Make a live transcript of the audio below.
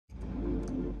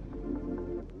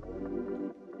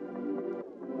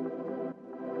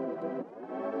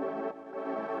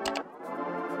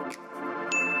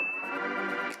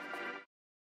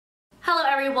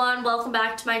everyone, welcome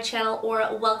back to my channel,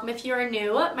 or welcome if you are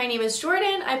new. My name is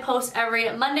Jordan. I post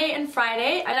every Monday and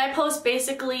Friday, and I post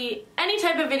basically any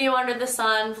type of video under the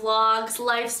sun, vlogs,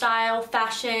 lifestyle,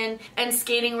 fashion, and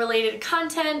skating related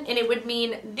content, and it would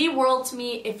mean the world to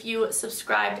me if you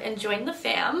subscribed and joined the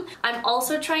fam. I'm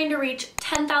also trying to reach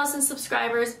 10,000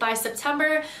 subscribers by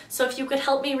September, so if you could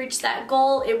help me reach that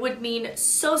goal, it would mean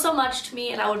so much to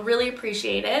me and I would really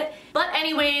appreciate it. But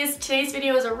anyways, today's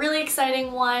video is a really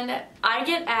exciting one. I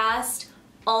get asked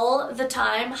all the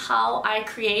time how I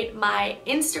create my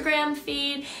Instagram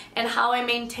feed and how I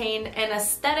maintain an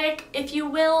aesthetic, if you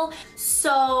will.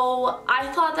 So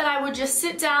I thought that I would just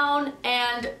sit down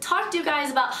and talk to you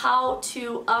guys about how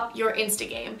to up your Insta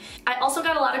game. I also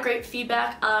got a lot of great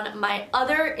feedback on my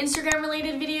other Instagram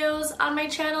related videos on my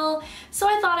channel, so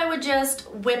I thought I would just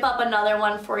whip up another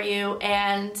one for you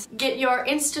and get your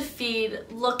Insta feed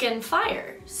looking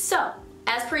fire. So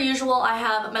as per usual, I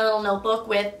have my little notebook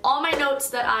with all my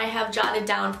notes that I have jotted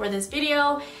down for this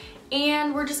video,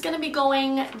 and we're just gonna be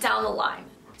going down the line.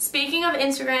 Speaking of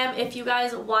Instagram, if you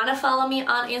guys want to follow me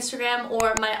on Instagram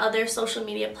or my other social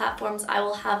media platforms, I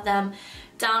will have them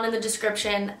down in the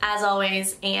description as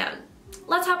always, and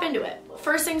let's hop into it.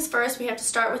 First things first, we have to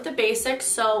start with the basics.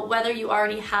 So whether you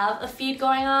already have a feed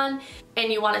going on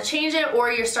and you want to change it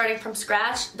or you're starting from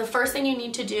scratch, the first thing you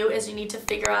need to do is you need to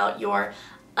figure out your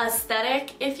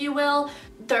aesthetic, if you will.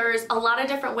 There's a lot of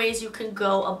different ways you can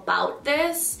go about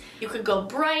this. You could go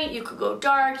bright, you could go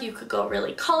dark, you could go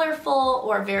really colorful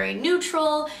or very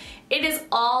neutral. It is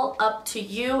all up to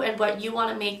you and what you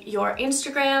want to make your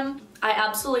Instagram. I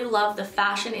absolutely love the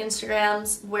fashion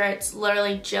Instagrams where it's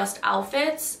literally just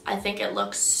outfits. I think it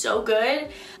looks so good.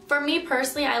 For me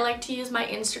personally, I like to use my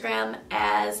Instagram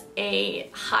as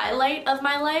a highlight of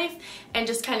my life and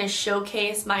just kind of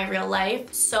showcase my real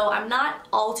life. So I'm not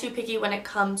all too picky when it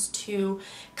comes to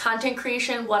content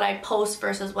creation, what I post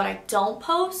versus what I don't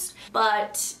post,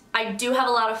 but I do have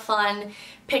a lot of fun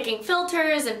picking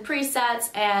filters and presets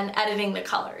and editing the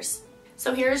colors.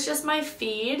 So here's just my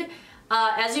feed.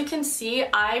 As you can see,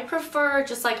 I prefer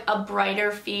just like a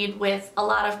brighter feed with a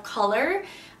lot of color.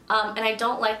 And I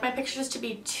don't like my pictures to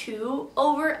be too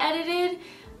over edited.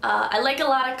 I like a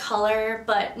lot of color,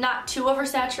 but not too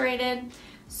oversaturated.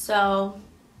 So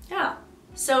yeah.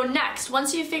 So next,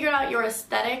 once you figure out your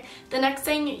aesthetic, the next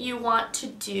thing you want to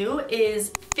do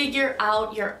is figure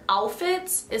out your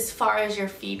outfits as far as your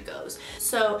feed goes.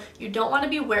 So you don't want to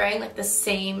be wearing like the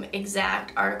same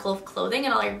exact article of clothing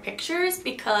in all your pictures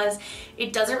because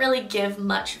it doesn't really give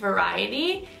much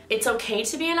variety. It's okay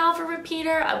to be an outfit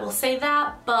repeater, I will say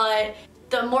that, but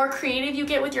the more creative you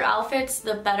get with your outfits,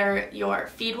 the better your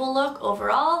feed will look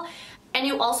overall. And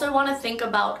you also want to think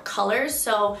about colors,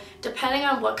 so depending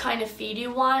on what kind of feed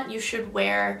you want, you should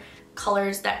wear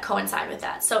colors that coincide with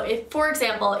that. So if, for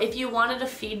example, if you wanted a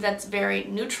feed that's very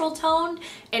neutral toned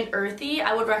and earthy,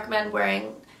 I would recommend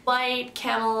wearing white,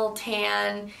 camel,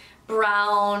 tan,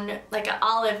 brown, like an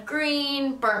olive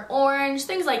green, burnt orange,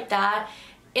 things like that.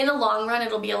 In the long run,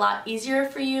 it'll be a lot easier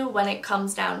for you when it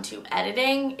comes down to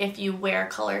editing if you wear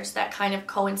colors that kind of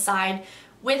coincide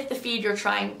with the feed you're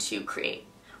trying to create.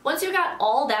 Once you got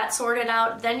all that sorted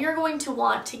out, then you're going to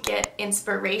want to get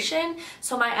inspiration.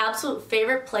 So my absolute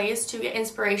favorite place to get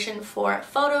inspiration for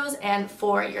photos and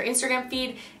for your Instagram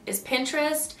feed is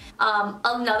Pinterest.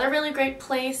 Another really great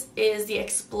place is the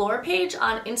Explore page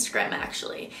on Instagram,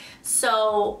 actually.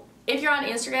 So if you're on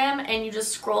Instagram and you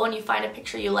just scroll and you find a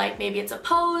picture you like, maybe it's a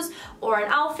pose or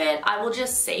an outfit, I will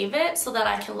just save it so that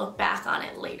I can look back on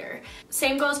it later.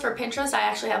 Same goes for Pinterest. I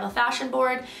actually have a fashion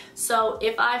board, so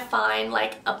if I find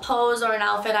like a pose or an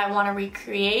outfit I want to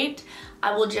recreate,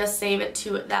 I will just save it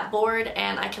to that board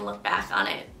and I can look back on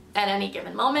it at any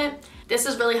given moment. This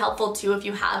is really helpful too if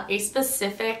you have a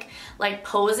specific like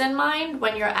pose in mind.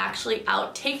 When you're actually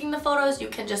out taking the photos, you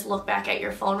can just look back at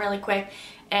your phone really quick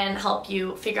and help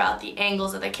you figure out the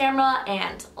angles of the camera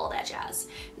and all that jazz.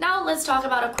 Now let's talk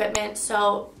about equipment.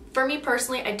 So for me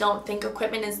personally, I don't think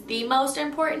equipment is the most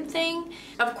important thing.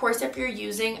 Of course, if you're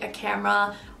using a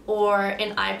camera or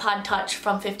an iPod Touch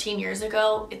from 15 years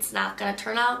ago, it's not gonna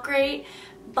turn out great,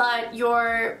 but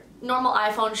your normal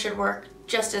iPhone should work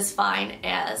just as fine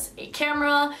as a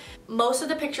camera. Most of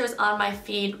the pictures on my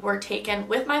feed were taken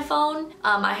with my phone.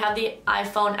 I have the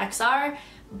iPhone XR,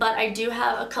 but I do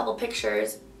have a couple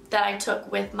pictures that I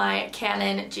took with my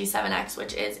Canon G7X,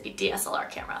 which is a DSLR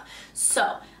camera.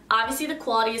 So obviously the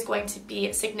quality is going to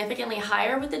be significantly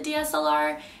higher with the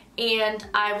DSLR, and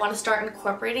I want to start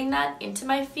incorporating that into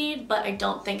my feed, but I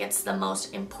don't think it's the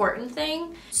most important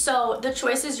thing. So the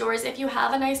choice is yours. If you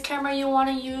have a nice camera you want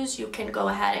to use, you can go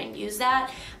ahead and use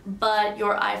that, but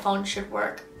your iPhone should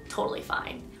work totally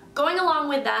fine. Going along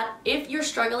with that, if you're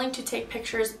struggling to take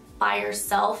pictures by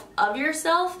yourself of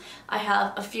yourself, I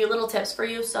have a few little tips for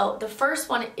you. So the first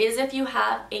one is if you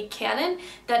have a Canon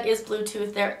that is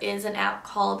Bluetooth, there is an app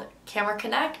called Camera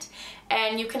Connect,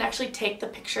 and you can actually take the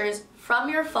pictures from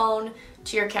your phone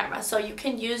to your camera. So you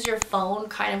can use your phone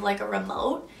kind of like a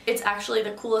remote. It's actually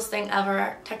the coolest thing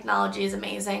ever. Technology is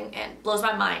amazing and blows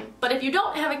my mind. But if you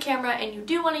don't have a camera and you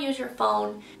do want to use your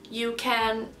phone, you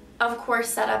can of course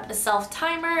set up a self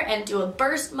timer and do a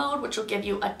burst mode, which will give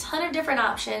you a ton of different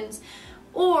options.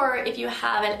 Or if you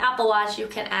have an Apple Watch, you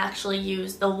can actually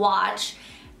use the watch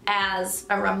as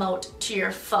a remote to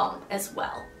your phone as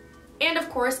well. And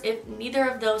of course, if neither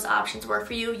of those options work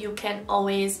for you, you can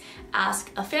always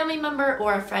ask a family member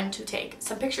or a friend to take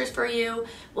some pictures for you.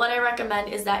 What I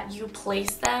recommend is that you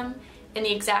place them in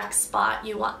the exact spot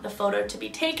you want the photo to be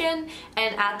taken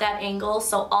and at that angle,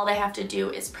 so all they have to do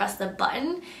is press the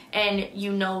button and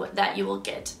you know that you will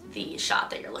get the shot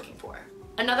that you're looking for.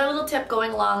 Another little tip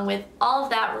going along with all of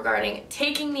that regarding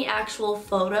taking the actual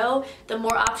photo, the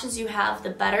more options you have, the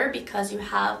better, because you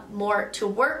have more to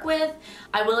work with.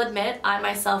 I will admit, I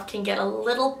myself can get a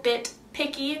little bit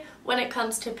picky when it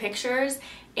comes to pictures,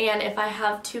 and if I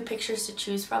have 2 pictures to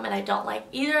choose from and I don't like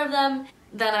either of them,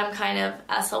 then I'm kind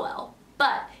of SOL.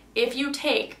 But if you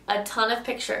take a ton of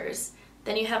pictures,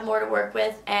 then you have more to work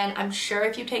with, and I'm sure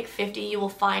if you take 50, you will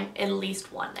find at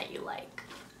least one that you like.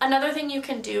 Another thing you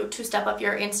can do to step up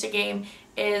your Insta game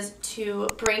is to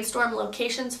brainstorm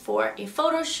locations for a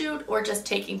photo shoot or just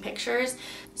taking pictures.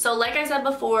 So like I said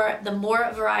before, the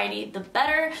more variety, the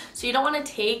better. So you don't want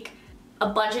to take a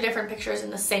bunch of different pictures in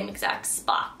the same exact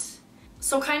spot.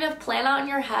 So kind of plan out in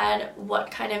your head what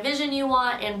kind of vision you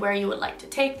want and where you would like to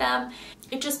take them.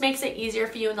 It just makes it easier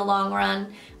for you in the long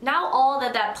run. Now all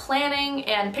that planning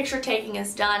and picture taking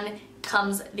is done,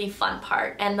 comes the fun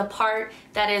part, and the part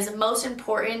that is most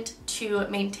important to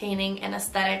maintaining an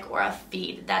aesthetic or a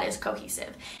feed that is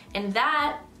cohesive, and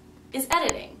that is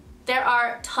editing. There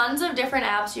are tons of different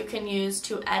apps you can use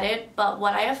to edit, but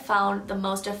what I have found the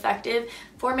most effective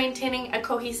for maintaining a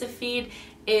cohesive feed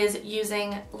is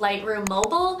using Lightroom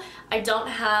Mobile. I don't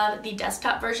have the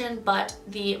desktop version, but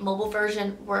the mobile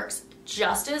version works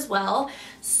just as well.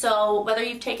 So whether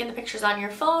you've taken the pictures on your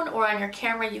phone or on your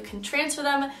camera, you can transfer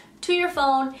them to your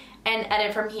phone and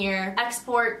edit from here,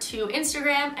 export to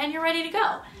Instagram, and you're ready to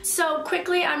go. So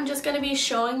quickly, I'm just gonna be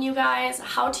showing you guys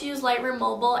how to use Lightroom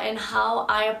Mobile and how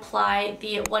I apply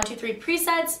the 123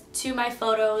 presets to my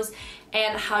photos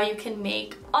and how you can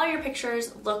make all your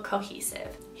pictures look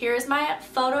cohesive. Here's my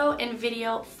photo and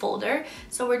video folder.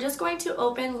 So we're just going to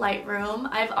open Lightroom.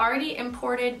 I've already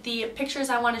imported the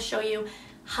pictures I want to show you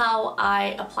how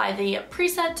I apply the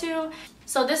preset to.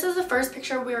 So this is the first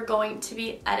picture we're going to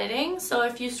be editing. So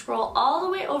if you scroll all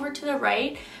the way over to the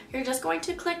right, you're just going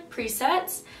to click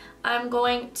presets. I'm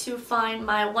going to find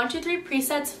my 123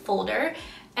 presets folder,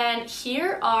 and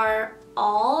here are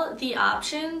all the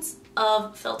options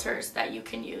of filters that you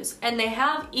can use, and they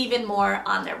have even more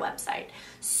on their website.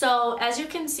 So as you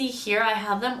can see here, I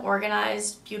have them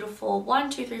organized, beautiful, 1,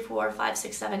 2, 3, 4, 5,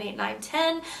 6, 7, 8, 9,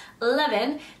 10,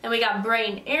 11. Then we got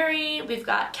Brain Airy, we've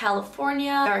got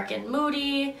California, Dark and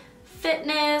Moody,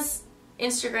 Fitness,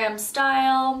 Instagram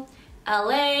Style,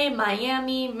 LA,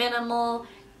 Miami, Minimal,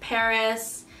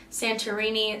 Paris,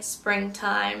 Santorini,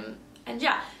 Springtime, and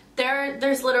yeah.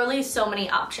 There's literally so many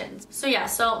options. So yeah,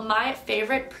 so my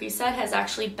favorite preset has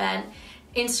actually been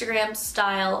Instagram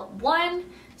Style 1.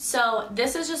 So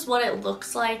this is just what it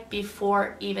looks like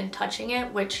before even touching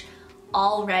it, which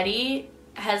already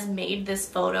has made this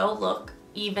photo look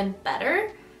even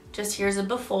better. Just here's a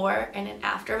before and an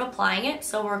after of applying it.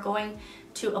 So we're going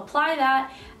to apply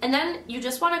that, and then you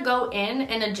just want to go in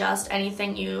and adjust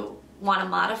anything you want to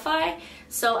modify.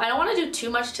 So I don't want to do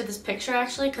too much to this picture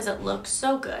actually because it looks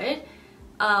so good.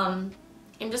 I'm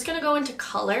just gonna go into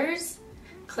colors,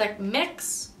 click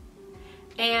mix,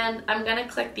 and I'm gonna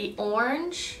click the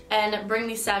orange and bring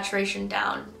the saturation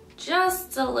down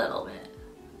just a little bit.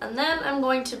 And then I'm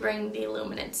going to bring the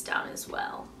luminance down as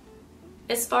well.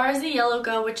 As far as the yellow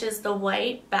go, which is the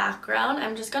white background,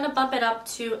 I'm just gonna bump it up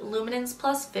to luminance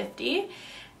plus 50,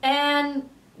 and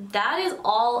that is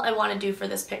all I want to do for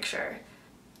this picture.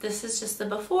 This is just the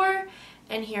before,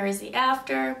 and here is the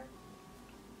after.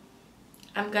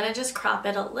 I'm gonna just crop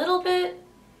it a little bit,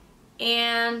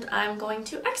 and I'm going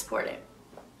to export it.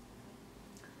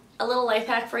 A little life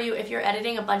hack for you: if you're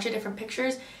editing a bunch of different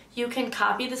pictures, you can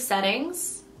copy the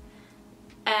settings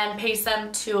and paste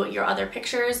them to your other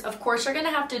pictures. Of course, you're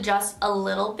gonna have to adjust a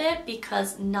little bit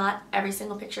because not every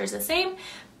single picture is the same,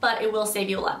 but it will save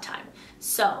you a lot of time.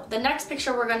 So the next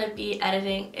picture we're going to be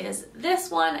editing is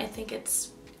this one. I think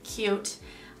it's cute.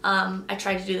 I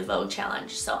tried to do the Vogue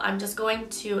challenge, so I'm just going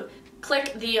to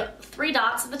click the 3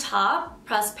 dots at the top,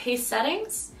 press paste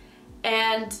settings,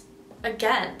 and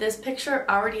again, this picture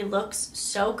already looks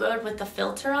so good with the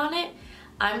filter on it.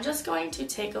 I'm just going to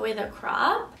take away the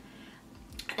crop,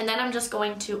 and then I'm just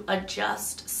going to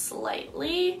adjust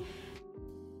slightly.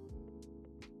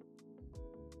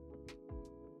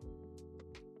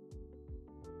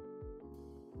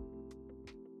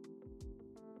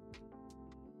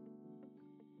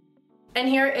 And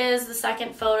here is the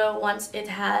second photo once it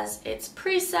has its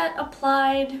preset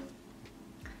applied.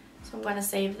 So I'm going to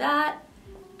save that.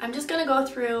 I'm just going to go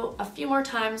through a few more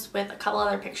times with a couple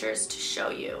other pictures to show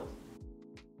you.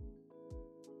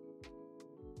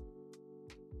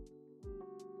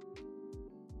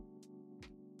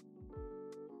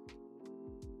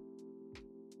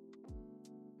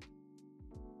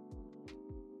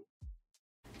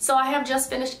 So I have just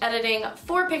finished editing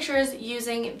 4 pictures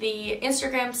using the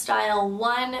Instagram Style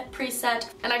 1 preset,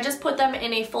 and I just put them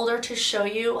in a folder to show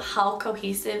you how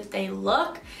cohesive they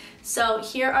look. So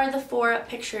here are the 4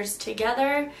 pictures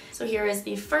together. So here is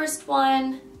the first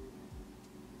one,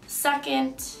 the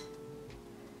second,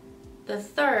 the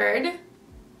third,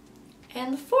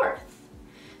 and the fourth.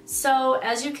 So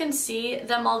as you can see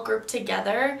them all grouped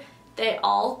together, they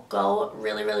all go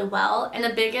really, really well. And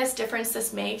the biggest difference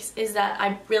this makes is that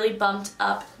I really bumped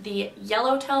up the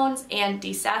yellow tones and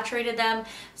desaturated them,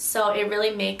 so it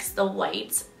really makes the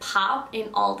whites pop in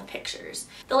all the pictures.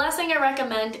 The last thing I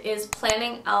recommend is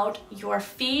planning out your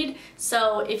feed.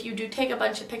 So if you do take a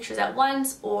bunch of pictures at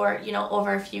once or, you know,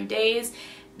 over a few days,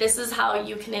 this is how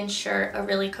you can ensure a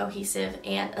really cohesive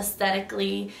and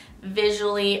aesthetically,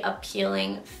 visually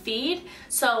appealing feed.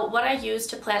 So what I use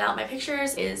to plan out my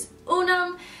pictures is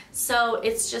Unum. So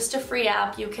it's just a free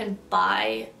app. You can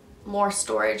buy more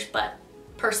storage, but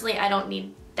personally I don't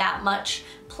need that much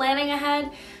planning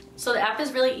ahead. So the app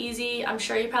is really easy. I'm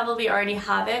sure you probably already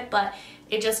have it, but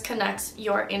it just connects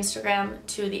your Instagram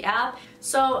to the app.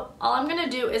 So all I'm gonna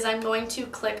do is I'm going to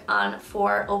click on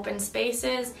 4 open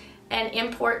spaces and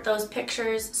import those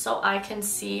pictures so I can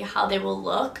see how they will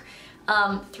look.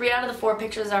 3 out of the 4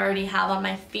 pictures I already have on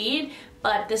my feed,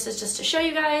 but this is just to show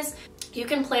you guys. You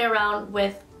can play around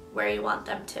with where you want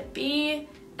them to be.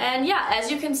 And yeah, as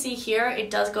you can see here, it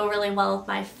does go really well with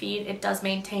my feed. It does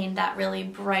maintain that really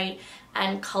bright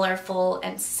and colorful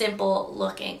and simple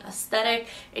looking aesthetic.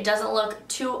 It doesn't look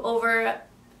too over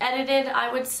edited,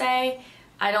 I would say.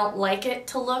 I don't like it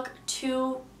to look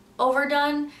too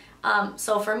overdone.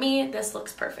 So for me, this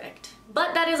looks perfect.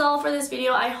 But that is all for this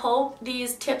video. I hope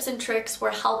these tips and tricks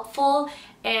were helpful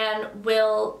and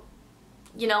will,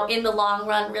 you know, in the long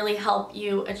run really help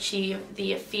you achieve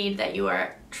the feed that you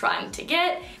are trying to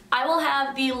get. I will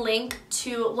have the link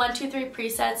to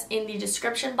 123presets in the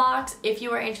description box if you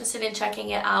are interested in checking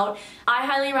it out. I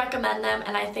highly recommend them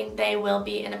and I think they will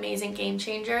be an amazing game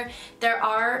changer. There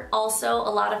are also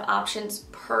a lot of options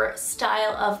per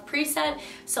style of preset,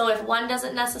 so if one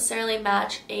doesn't necessarily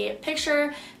match a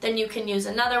picture, then you can use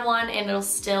another one and it'll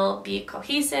still be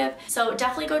cohesive. So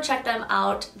definitely go check them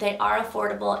out. They are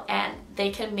affordable and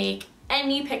they can make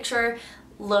any picture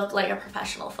look like a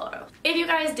professional photo. If you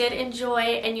guys did enjoy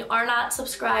and you are not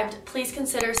subscribed, please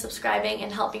consider subscribing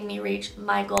and helping me reach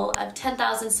my goal of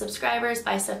 10,000 subscribers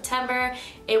by September.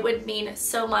 It would mean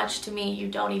so much to me, you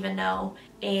don't even know.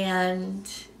 And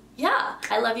yeah,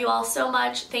 I love you all so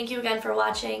much. Thank you again for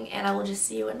watching, and I will just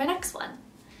see you in my next one.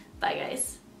 Bye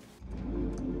guys.